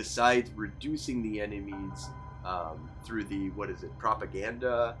besides reducing the enemies through the, what is it,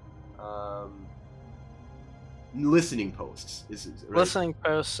 propaganda, listening posts. Right? Listening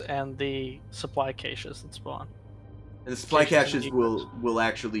posts and the supply caches that spawn. And the supply caches will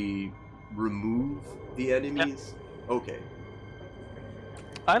actually remove the enemies? Yep. Okay.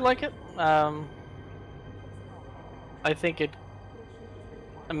 I like it. I think it.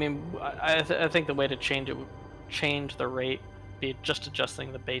 I mean, I think the way to change it would change the rate, be just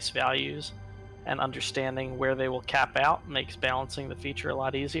adjusting the base values and understanding where they will cap out makes balancing the feature a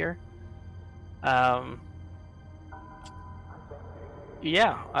lot easier. Yeah,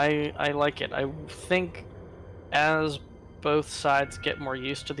 I like it. I think as both sides get more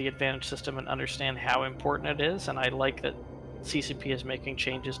used to the advantage system and understand how important it is, and I like that CCP is making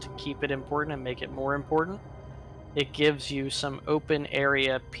changes to keep it important and make it more important. It gives you some open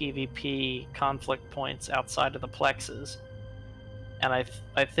area PvP conflict points outside of the plexes. And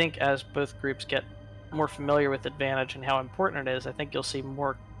I think as both groups get more familiar with advantage and how important it is, I think you'll see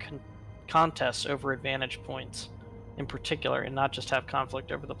more contests over advantage points in particular, and not just have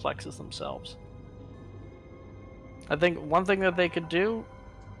conflict over the plexes themselves. I think one thing that they could do,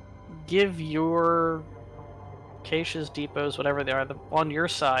 give your caches, depots, whatever they are, on your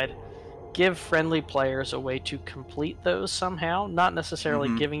side, give friendly players a way to complete those somehow, not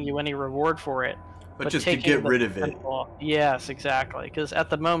necessarily giving you any reward for it, but just to get rid of it. Yes, exactly. Because at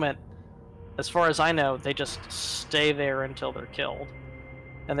the moment, as far as I know, they just stay there until they're killed.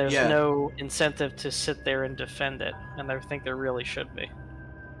 and there's Yeah. no incentive to sit there and defend it, and I think there really should be.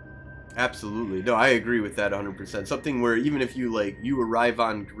 Absolutely. No, I agree with that 100%. Something where even if you you arrive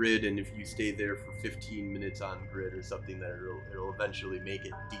on grid and if you stay there for 15 minutes on grid or something, that it'll eventually make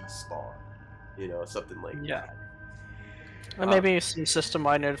it despawn. You know, something like Yeah. that. And maybe some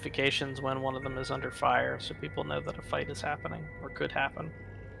system-wide notifications when one of them is under fire, so people know that a fight is happening or could happen.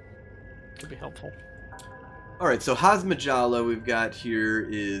 Could be helpful. All right, so Hazmajala we've got here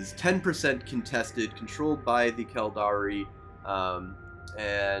is 10% contested, controlled by the Kaldari,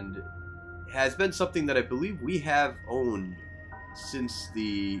 and has been something that I believe we have owned since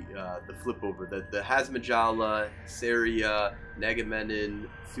the flip over. The Hazmajala, Saria, Negamenon,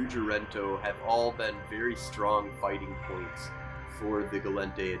 Sujurento have all been very strong fighting points for the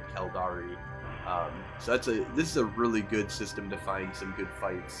Gallente and Kaldari. So this is a really good system to find some good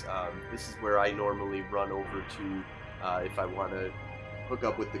fights. This is where I normally run over to if I want to hook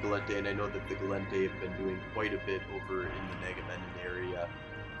up with the Gallente, and I know that the Gallente have been doing quite a bit over in the Negamenon area.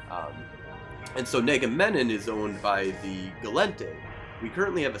 And so Negamenon is owned by the Gallente. We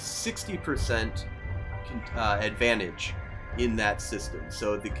currently have a 60% advantage in that system.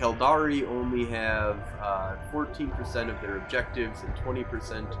 So the Kaldari only have 14% of their objectives and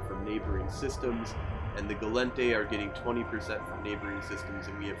 20% from neighboring systems, and the Gallente are getting 20% from neighboring systems,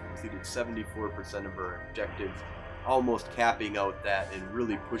 and we have completed 74% of our objectives, almost capping out that and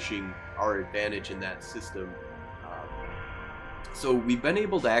really pushing our advantage in that system. So we've been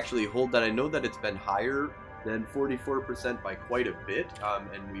able to actually hold that. I know that it's been higher than 44% by quite a bit,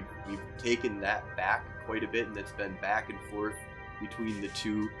 and we've taken that back quite a bit, and it's been back and forth between the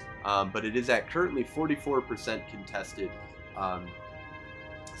two, but it is at currently 44% contested.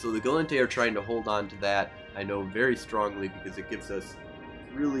 So the Gallente are trying to hold on to that, I know, very strongly, because it gives us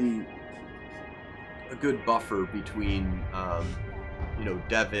really a good buffer between you know,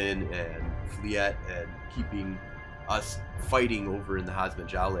 Devon and Fleet, and keeping us fighting over in the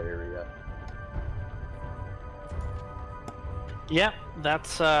Hazmajala area. Yeah,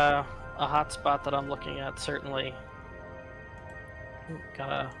 that's a hot spot that I'm looking at, certainly.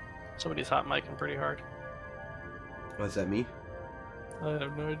 Somebody's hot micing pretty hard. Oh, is that me? I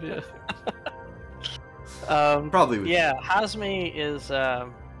have no idea. Probably. Yeah, Hazmi is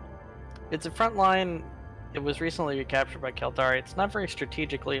it's a front line. It was recently recaptured by Kaldari. It's not very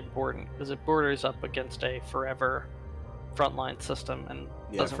strategically important because it borders up against a forever frontline system and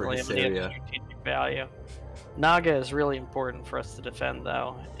doesn't really have any other strategic value. Naga is really important for us to defend,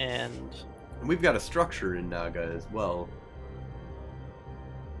 though, and we've got a structure in Naga as well.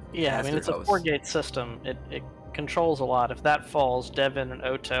 Yeah, I mean, it's a 4-gate system. It controls a lot. If that falls, Devon and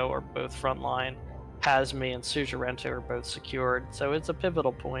Oto are both frontline. Hazmi and Sujurento are both secured. So it's a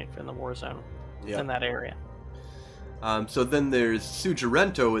pivotal point in the war zone in that area. So then there's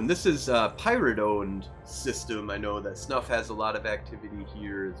Sujurento, and this is a pirate-owned system. I know that Snuff has a lot of activity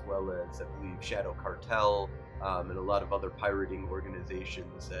here, as well as, I believe, Shadow Cartel, and a lot of other pirating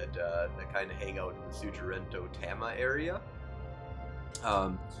organizations that kind of hang out in the Sujurento-Tama area.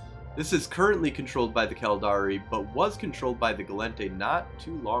 This is currently controlled by the Kaldari, but was controlled by the Gallente not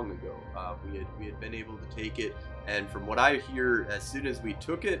too long ago. We had been able to take it, and from what I hear, as soon as we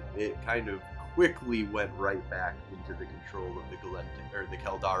took it, it kind of quickly went right back into the control of the Gallente, or the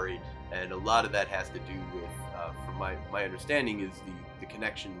Kaldari, and a lot of that has to do with, from my understanding, is the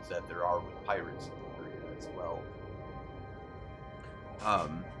connections that there are with pirates in the area as well.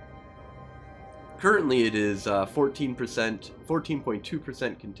 Currently, it is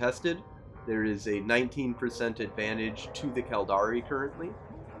 14.2% contested. There is a 19% advantage to the Kaldari currently,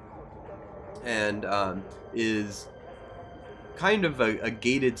 and is kind of a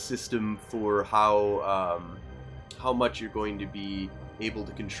gated system for how much you're going to be able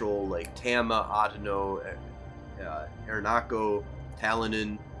to control, like Tama, Adano, Ernako,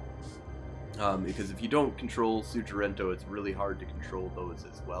 Talonin. Because if you don't control Sujurento, it's really hard to control those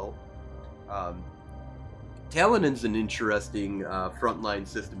as well. Talonin's an interesting frontline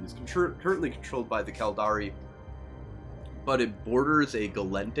system. It's currently controlled by the Kaldari, but it borders a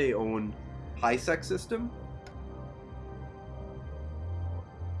Gallente-owned high-sec system.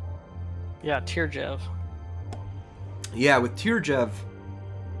 Yeah, Tirjev. Yeah, with Tirjev,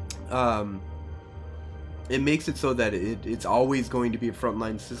 it makes it so that it's always going to be a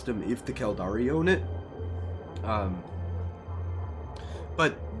frontline system if the Kaldari own it.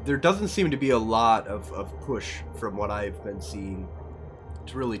 But there doesn't seem to be a lot of push from what I've been seeing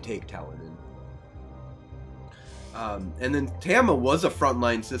to really take Talonin. And then Tama was a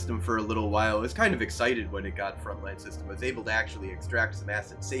frontline system for a little while. I was kind of excited when it got frontline system. I was able to actually extract some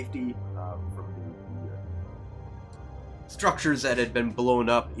asset safety from the structures that had been blown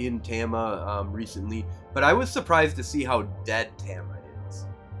up in Tama recently. But I was surprised to see how dead Tama is.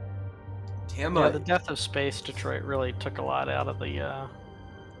 Tama, yeah, the death of space Detroit really took a lot out of the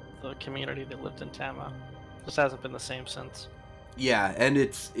community that lived in Tama. Just hasn't been the same since. yeah, and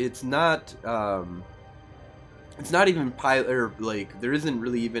it's not even like there isn't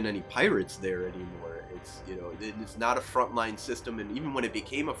really even any pirates there anymore. It's, you know, it's not a frontline system, and even when it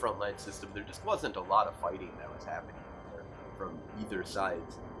became a frontline system, there just wasn't a lot of fighting that was happening there from either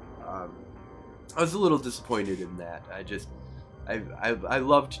sides. I was a little disappointed in that. I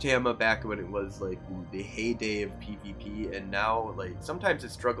loved Tama back when it was like the heyday of PvP, and now like sometimes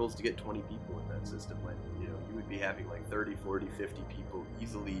it struggles to get 20 people in that system. When, you know, you would be having like 30, 40, 50 people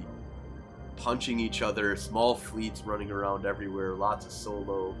easily punching each other, small fleets running around everywhere, lots of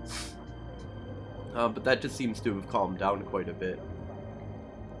solo. But that just seems to have calmed down quite a bit.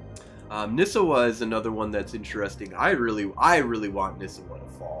 Nissawa is another one that's interesting. I really want Nissawa to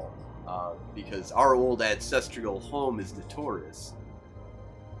fall. Because our old ancestral home is Nitoris.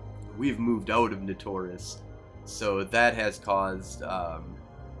 We've moved out of Nitoris, so that has caused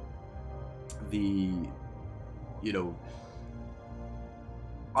you know,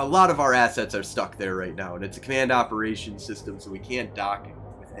 a lot of our assets are stuck there right now, and it's a command operation system, so we can't dock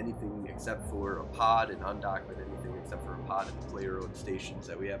with anything except for a pod, and undock with anything except for a pod and the player-owned stations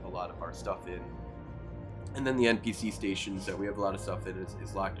that we have a lot of our stuff in. And then the NPC stations that we have a lot of stuff in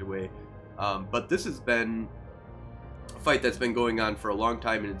is locked away. But this has been a fight that's been going on for a long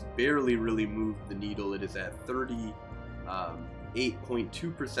time, and it's barely really moved the needle. It is at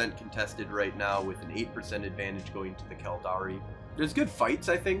 38.2% contested right now, with an 8% advantage going to the Caldari. There's good fights,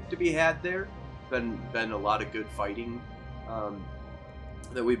 I think, to be had there. Been a lot of good fighting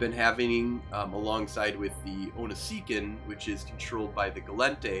that we've been having alongside with the Onasikin, which is controlled by the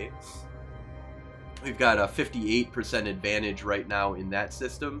Gallente. We've got a 58% advantage right now in that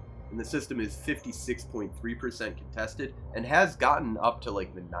system. And the system is 56.3% contested, and has gotten up to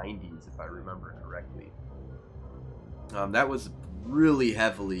like the 90s, if I remember correctly. That was a really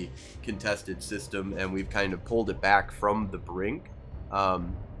heavily contested system, and we've kind of pulled it back from the brink.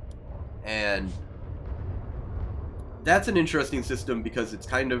 And that's an interesting system because it's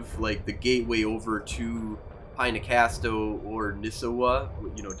kind of like the gateway over to Pinecasto or Nissawa,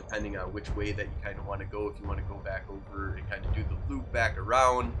 you know, depending on which way that you kind of want to go. If you want to go back over and kind of do the loop back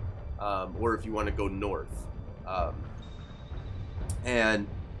around, or if you want to go north. And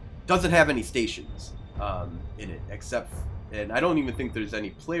doesn't have any stations in it, except, and I don't even think there's any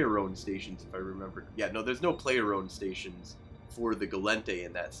player-owned stations, if I remember. Yeah, no, there's no player-owned stations for the Gallente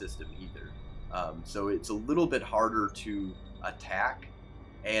in that system either. So it's a little bit harder to attack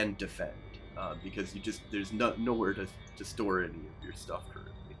and defend, because there's nowhere to store any of your stuff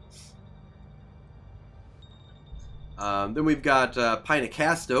currently. Then we've got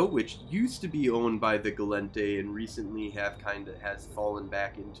Pinecasto, which used to be owned by the Gallente and recently has fallen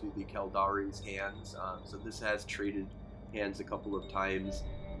back into the Caldari's hands. So this has traded hands a couple of times.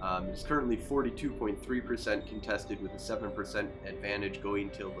 It's currently 42.3% contested with a 7% advantage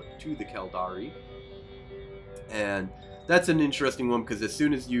going to the Caldari. And that's an interesting one because as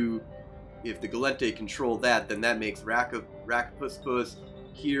soon as if the Gallente control that, then that makes Rakapuspus,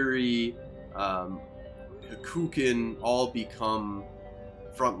 Kiri, Hakukin all become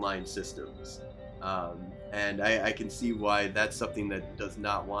frontline systems. And I can see why that's something that does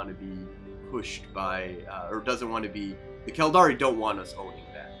not want to be pushed by, or doesn't want to be, the Caldari don't want us owning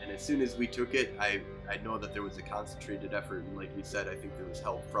that. And as soon as we took it, I know that there was a concentrated effort, and like you said, I think there was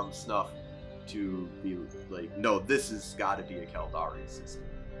help from Snuff to be like, no, this has got to be a Caldari system.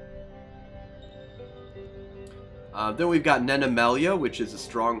 Then we've got Nenemelia, which is a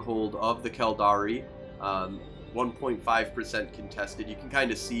stronghold of the Caldari. 1.5% contested. You can kind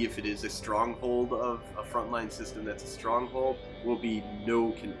of see if it is a stronghold of a frontline system that's a stronghold,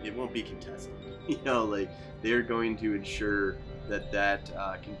 it won't be contested. You know, like, they're going to ensure that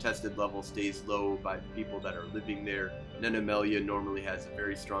contested level stays low by the people that are living there. Nenemelia normally has a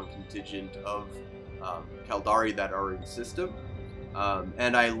very strong contingent of Caldari that are in system.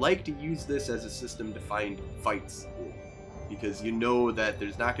 And I like to use this as a system to find fights in, because you know that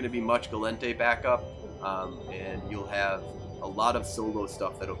there's not going to be much Gallente backup, and you'll have a lot of solo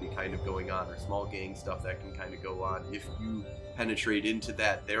stuff that'll be kind of going on, or small gang stuff that can kind of go on. If you penetrate into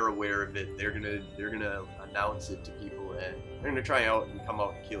that, they're aware of it. They're gonna announce it to people, and they're gonna try out and come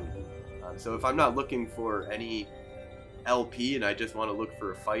out and kill you. So if I'm not looking for any LP and I just want to look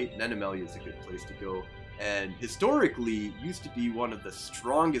for a fight, Nenemelia is a good place to go. And historically used to be one of the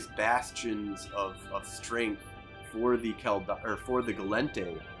strongest bastions of strength for the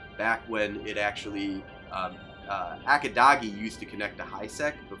Gallente back when it actually Akadagi used to connect to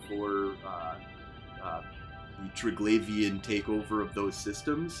HiSec before the Triglavian takeover of those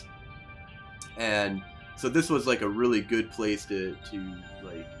systems, and so this was like a really good place to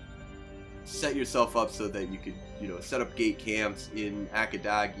like set yourself up so that you could, you know, set up gate camps in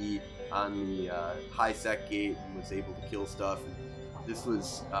Akadagi on the HiSec gate and was able to kill stuff. This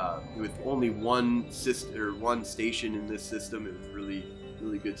was with only one station in this system. It was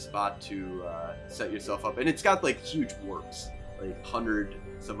really good spot to set yourself up, and it's got like huge warps, like 100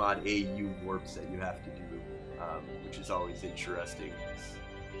 some odd AU warps that you have to do, which is always interesting.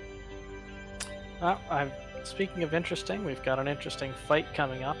 Speaking of interesting, we've got an interesting fight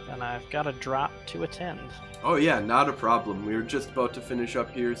coming up, and I've got a drop to attend. Oh yeah, not a problem. We were just about to finish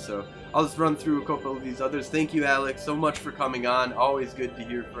up here, so I'll just run through a couple of these others. Thank you, Alex, so much for coming on. Always good to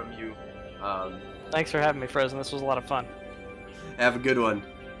hear from you. Thanks for having me, Frozen. This was a lot of fun. Have a good one.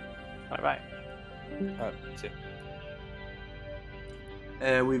 Bye-bye. See you.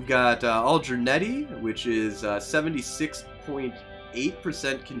 And we've got Algernetti, which is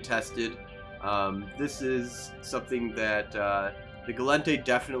 76.8% contested. This is something that the Gallente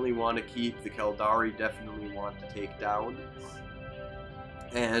definitely want to keep, the Caldari definitely want to take down,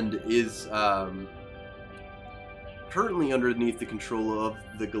 and is currently underneath the control of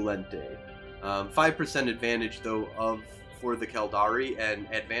the Gallente. 5% advantage, though, for the Caldari, and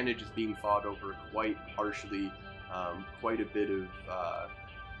advantage is being fought over quite harshly. Quite a bit of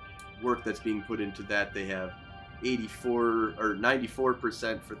work that's being put into that. They have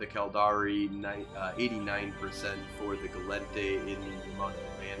 94% for the Caldari, 89% for the Gallente in the amount of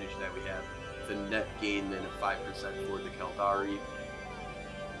advantage that we have. The net gain then of 5% for the Caldari.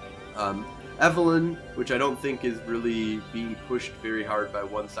 Evelyn, which I don't think is really being pushed very hard by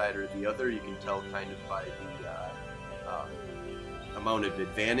one side or the other. You can tell kind of by the amount of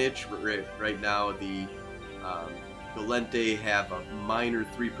advantage. Right now, the Gallente have a minor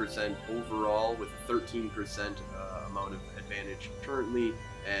 3% overall with 13% amount of advantage currently,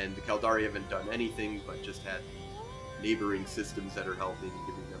 and the Caldari haven't done anything but just had neighboring systems that are helping,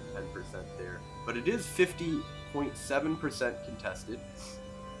 giving them 10% there. But it is 50.7% contested,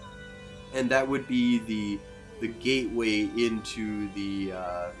 and that would be the gateway into the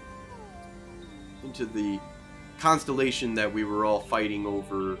constellation that we were all fighting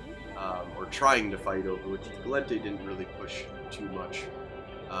over, or trying to fight over, which Gallente didn't really push too much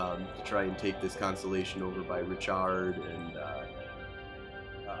to try and take this constellation over by Richard and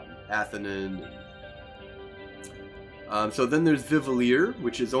Athenin. So then there's Vivalier,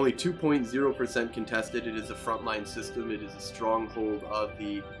 which is only 2.0% contested. It is a frontline system. It is a stronghold of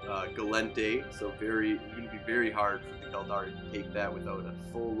the Gallente, so it's going to be very hard for the Caldari to take that without a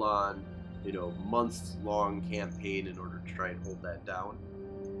full-on, months-long campaign in order to try and hold that down.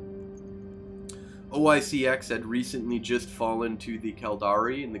 OICX had recently just fallen to the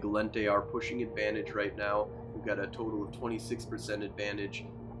Caldari, and the Gallente are pushing advantage right now. We've got a total of 26% advantage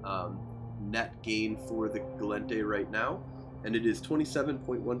net gain for the Gallente right now, and it is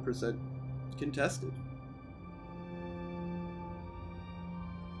 27.1% contested.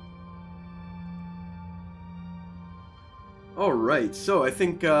 Alright, so I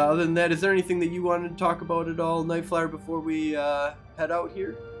think other than that, is there anything that you wanted to talk about at all, Nightflyer, before we head out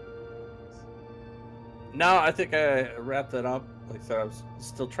here? No, I think I wrapped it up. Like I said, I was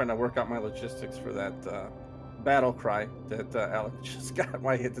still trying to work out my logistics for that battle cry that Alex just got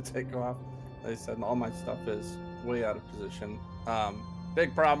when I hit to take off. Like I said, all my stuff is way out of position.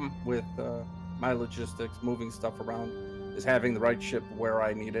 Big problem with my logistics, moving stuff around, is having the right ship where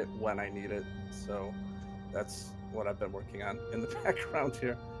I need it, when I need it. So that's what I've been working on in the background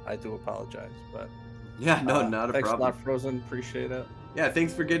here. I do apologize, but yeah, no, not a thanks problem. Thanks a lot, Frozen. Appreciate it. Yeah,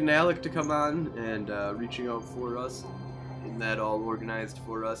 thanks for getting Alec to come on and reaching out for us, getting that all organized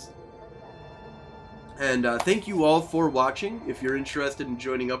for us. And thank you all for watching. If you're interested in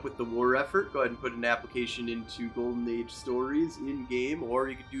joining up with the war effort, go ahead and put an application into Golden Age Stories in-game, or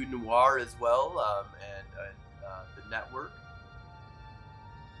you could do Noir as well, and the network.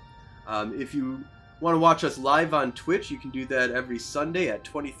 If you want to watch us live on Twitch, you can do that every Sunday at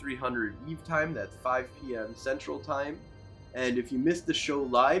 2300 Eve time. That's 5 p.m. Central Time. And if you missed the show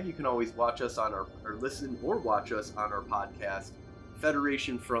live, you can always watch us on or listen or watch us on our podcast,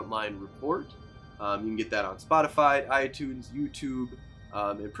 Federation Frontline Report. You can get that on Spotify, iTunes, YouTube,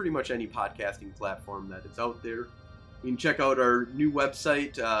 and pretty much any podcasting platform that is out there. You can check out our new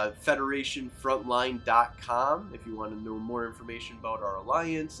website, federationfrontline.com, if you want to know more information about our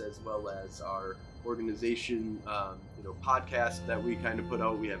alliance, as well as our organization, podcast that we kind of put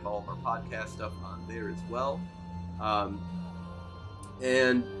out. We have all of our podcast stuff on there as well.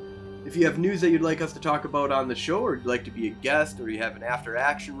 And If you have news that you'd like us to talk about on the show, or you'd like to be a guest, or you have an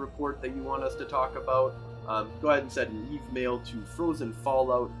after-action report that you want us to talk about, go ahead and send an email to Frozen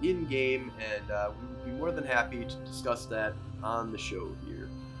Fallout in-game, and we would be more than happy to discuss that on the show here.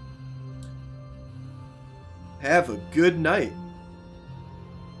 Have a good night.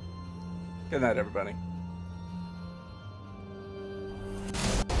 Good night, everybody.